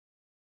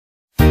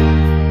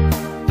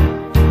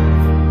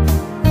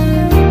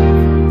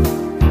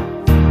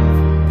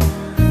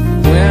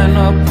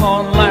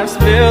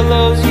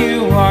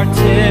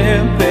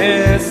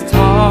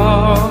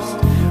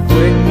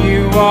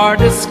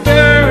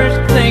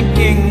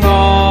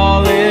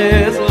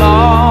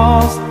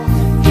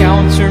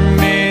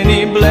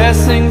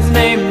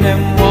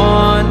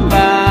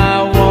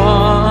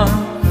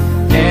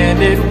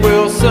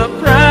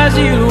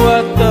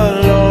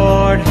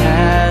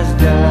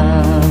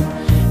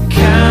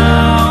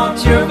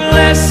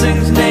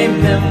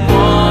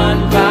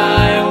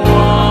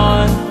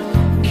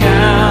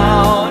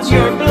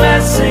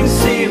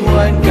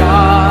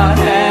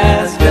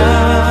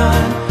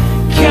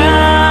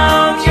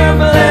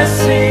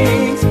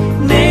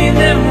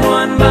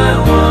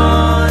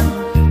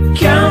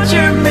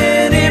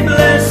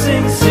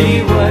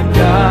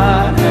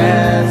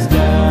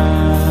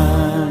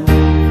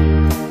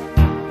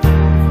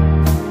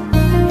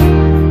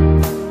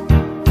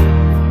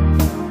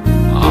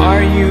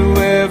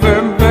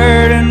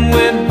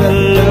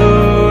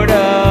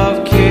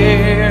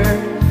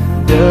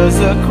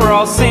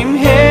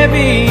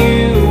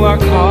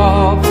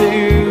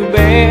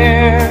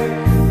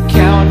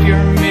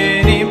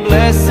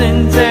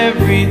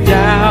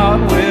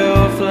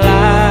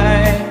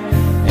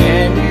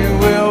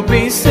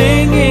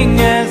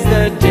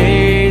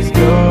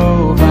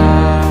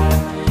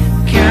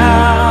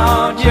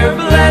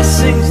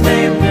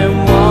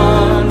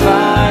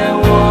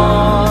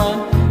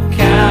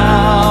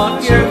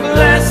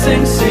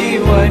blessings, see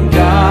what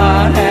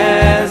God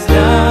has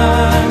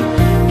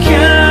done.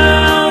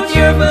 Count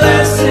your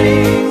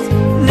blessings,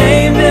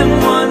 name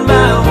them one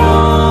by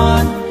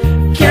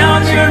one.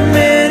 Count your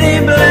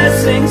many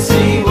blessings,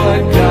 see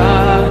what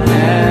God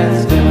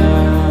has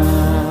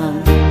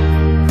done.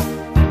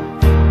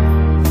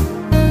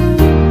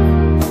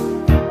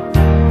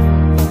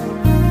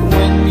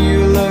 When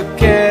you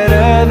look at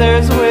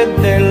others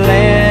with their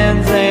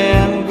lands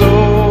and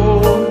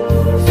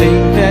gold,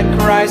 think that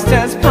Christ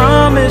has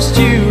promised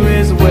you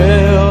His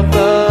wealth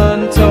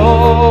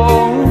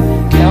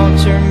untold.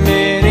 Count your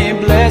many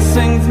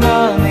blessings,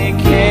 money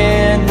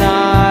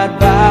cannot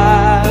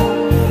buy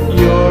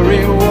your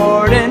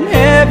reward in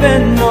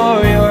heaven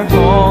or your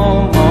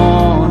home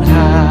on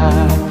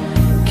high.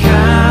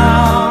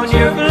 Count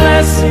your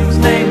blessings,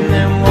 name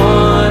them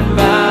one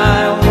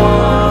by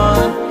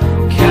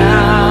one.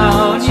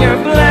 Count your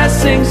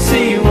blessings,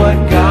 see what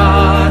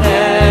God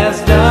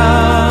has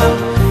done.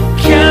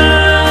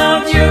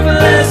 Count your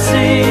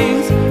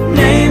blessings,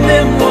 name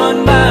them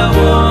one by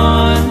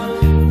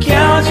one.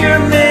 Count your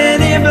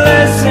many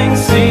blessings,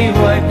 see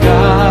what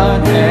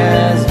God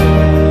has done.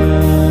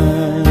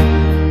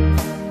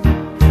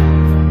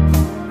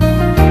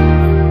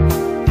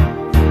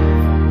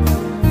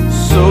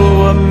 So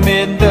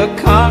amid the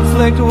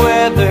conflict,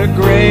 whether